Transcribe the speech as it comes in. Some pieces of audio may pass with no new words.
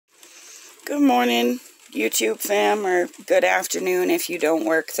Good morning, YouTube fam, or good afternoon if you don't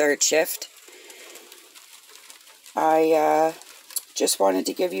work third shift. I just wanted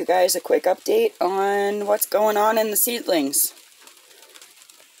to give you guys a quick update on what's going on in the seedlings.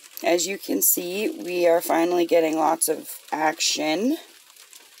 As you can see, we are finally getting lots of action.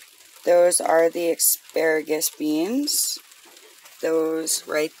 Those are the asparagus beans. Those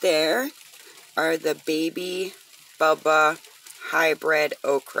right there are the baby Bubba hybrid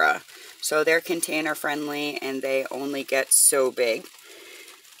okra. So they're container friendly and they only get so big.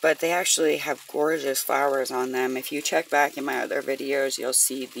 But they actually have gorgeous flowers on them. If you check back in my other videos, you'll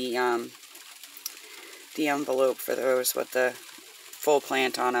see the envelope for those with the full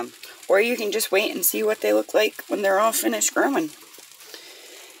plant on them. Or you can just wait and see what they look like when they're all finished growing.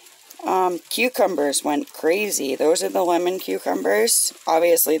 Cucumbers went crazy. Those are the lemon cucumbers.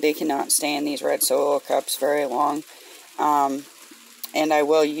 Obviously, they cannot stay in these red solo cups very long. And I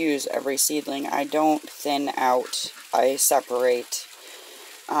will use every seedling. I don't thin out. I separate.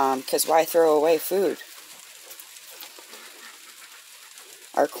 Because why throw away food?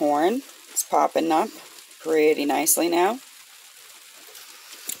 Our corn is popping up pretty nicely now.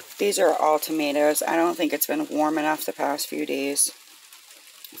 These are all tomatoes. I don't think it's been warm enough the past few days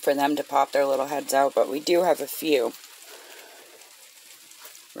for them to pop their little heads out, but we do have a few.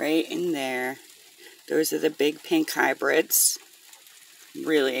 Right in there. Those are the big pink hybrids. I'm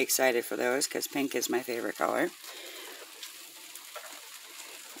really excited for those because pink is my favorite color.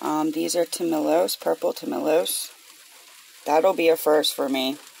 These are tomatillos, purple tomatillos. That'll be a first for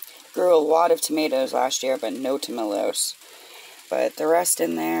me. Grew a lot of tomatoes last year, but no tomatillos. But the rest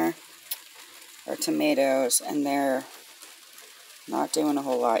in there are tomatoes, and they're not doing a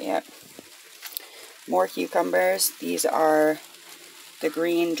whole lot yet. More cucumbers. These are the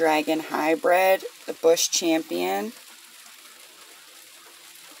green dragon hybrid, the bush champion.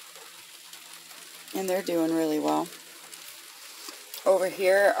 And they're doing really well. Over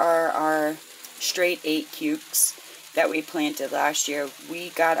here are our straight 8 cukes that we planted last year.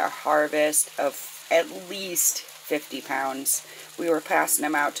 We got a harvest of at least 50 pounds. We were passing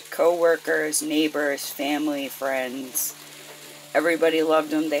them out to co-workers, neighbors, family, friends. Everybody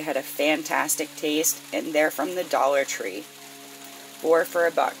loved them. They had a fantastic taste, and they're from the Dollar Tree. 4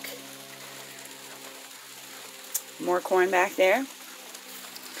 for $1. More corn back there.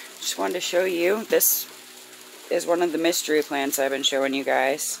 Just wanted to show you. This is one of the mystery plants I've been showing you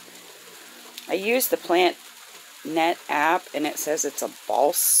guys. I use the Plant Net app, and it says it's a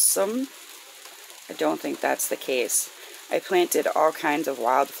balsam. I don't think that's the case. I planted all kinds of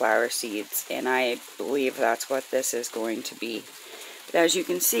wildflower seeds, and I believe that's what this is going to be. But as you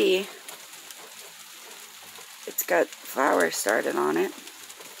can see, it's got flowers started on it.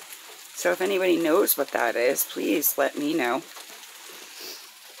 So if anybody knows what that is, please let me know.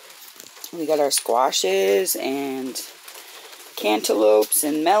 We got our squashes and cantaloupes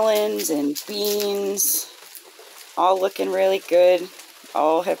and melons and beans. All looking really good.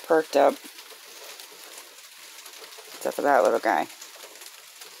 All have perked up. Except for that little guy.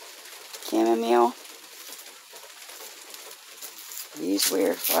 Chamomile. These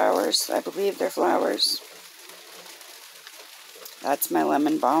weird flowers. I believe they're flowers. That's my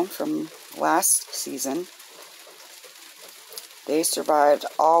lemon balm from last season. They survived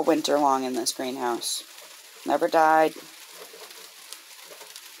all winter long in this greenhouse. Never died.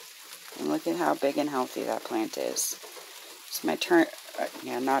 And look at how big and healthy that plant is. It's my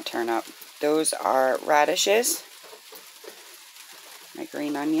not turnip. Those are radishes. My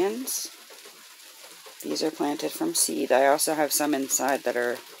green onions. These are planted from seed. I also have some inside that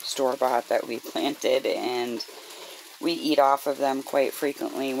are store-bought that we planted, and we eat off of them quite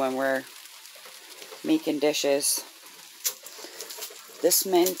frequently when we're making dishes. This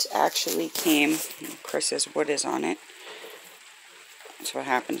mint actually came, Chris's wood is on it. That's what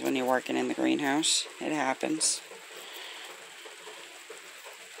happens when you're working in the greenhouse. It happens.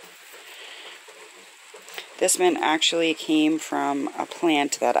 This mint actually came from a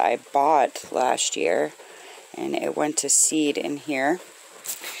plant that I bought last year, and it went to seed in here.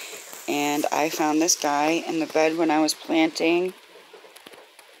 And I found this guy in the bed when I was planting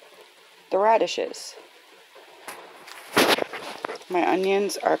the radishes. My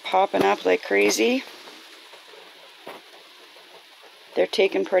onions are popping up like crazy. They're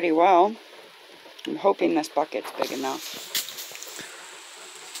taking pretty well. I'm hoping this bucket's big enough.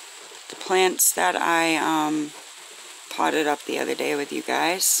 The plants that I potted up the other day with you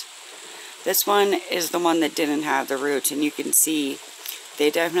guys. This one is the one that didn't have the roots, and you can see they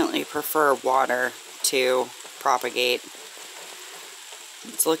definitely prefer water to propagate.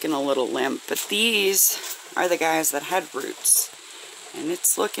 It's looking a little limp, but these are the guys that had roots. And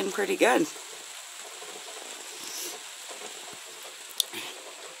it's looking pretty good.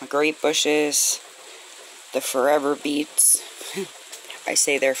 My grape bushes, the forever beets. I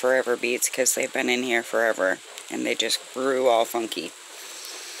say they're forever beets because they've been in here forever and they just grew all funky.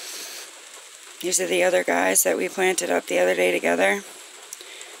 These are the other guys that we planted up the other day together.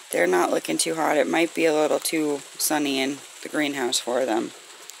 They're not looking too hot. It might be a little too sunny in the greenhouse for them.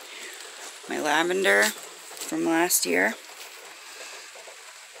 My lavender from last year.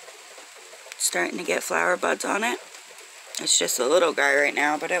 Starting to get flower buds on it. It's just a little guy right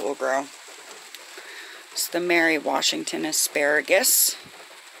now, but it will grow. It's the Mary Washington asparagus.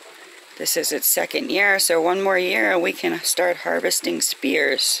 This is its second year, so one more year and we can start harvesting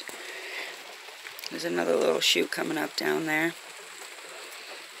spears. There's another little shoot coming up down there.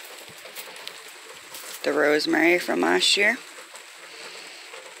 The rosemary from last year.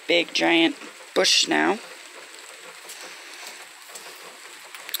 Big giant bush now.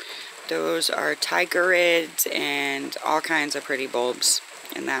 Those are tigerids and all kinds of pretty bulbs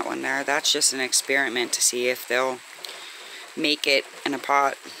in that one there. That's just an experiment to see if they'll make it in a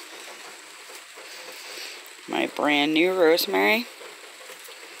pot. My brand new rosemary.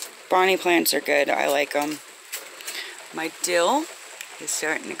 Bonnie plants are good. I like them. My dill is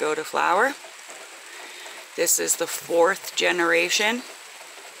starting to go to flower. This is the 4th generation.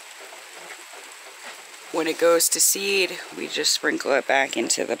 When it goes to seed, we just sprinkle it back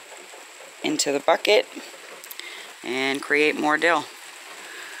into the bucket and create more dill.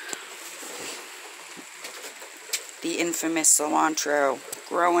 The infamous cilantro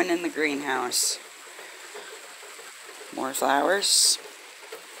growing in the greenhouse. More flowers.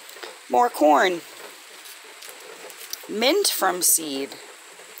 More corn. Mint from seed.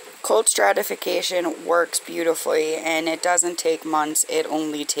 Cold stratification works beautifully and it doesn't take months. It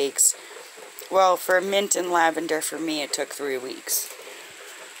only takes, well, for mint and lavender for me it took 3 weeks.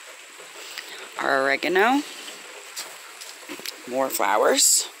 Our oregano. More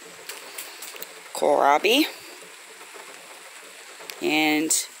flowers. Kohlrabi.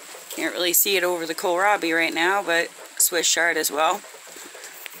 And can't really see it over the kohlrabi right now, but Swiss chard as well.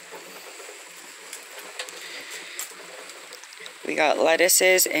 We got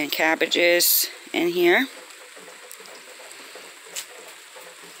lettuces and cabbages in here.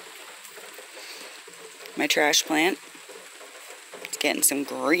 My trash plant. It's getting some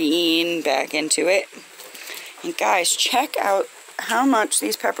green back into it. And guys, check out how much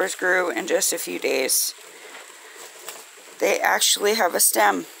these peppers grew in just a few days. They actually have a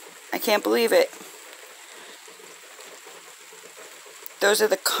stem. I can't believe it. Those are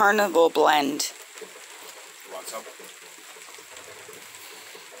the Carnival blend. What's up?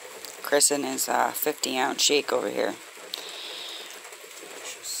 Chris and his 50-ounce shake over here.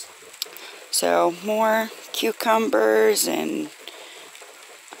 Delicious. So more cucumbers and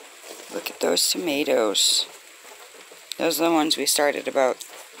look at those tomatoes. Those are the ones we started about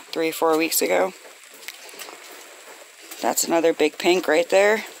 3-4 weeks ago. That's another big pink right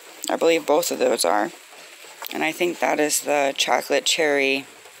there. I believe both of those are. And I think that is the chocolate cherry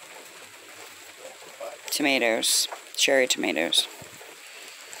tomatoes. Cherry tomatoes.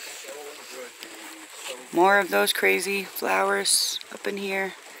 More of those crazy flowers up in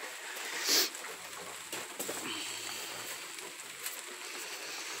here.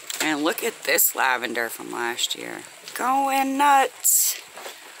 And look at this lavender from last year. Going nuts.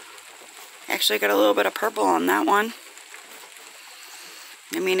 Actually got a little bit of purple on that one.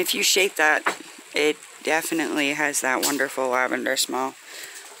 I mean, if you shake that, it definitely has that wonderful lavender smell.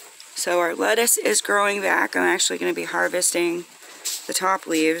 So our lettuce is growing back. I'm actually going to be harvesting the top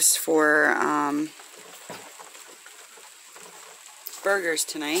leaves for burgers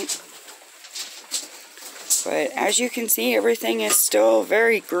tonight. But as you can see, everything is still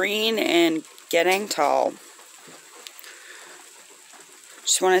very green and getting tall.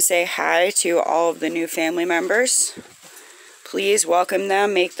 Just want to say hi to all of the new family members. Please welcome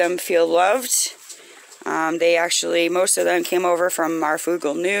them, make them feel loved. They actually, most of them came over from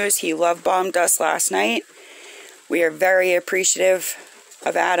Marfugal News. He love bombed us last night. We are very appreciative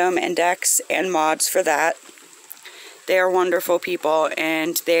of Adam and Dex and Mods for that. They are wonderful people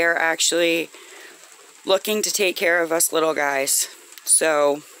and they are actually looking to take care of us little guys.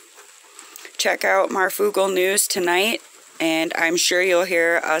 So check out Marfugal News tonight and I'm sure you'll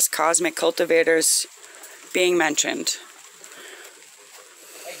hear us cosmic cultivators being mentioned.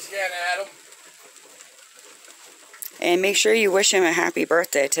 Thanks again, Adam. And make sure you wish him a happy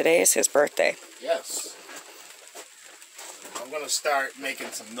birthday. Today is his birthday. Yes. I'm going to start making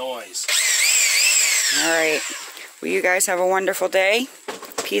some noise. Alright. Well, you guys have a wonderful day.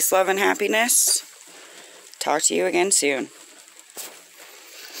 Peace, love, and happiness. Talk to you again soon.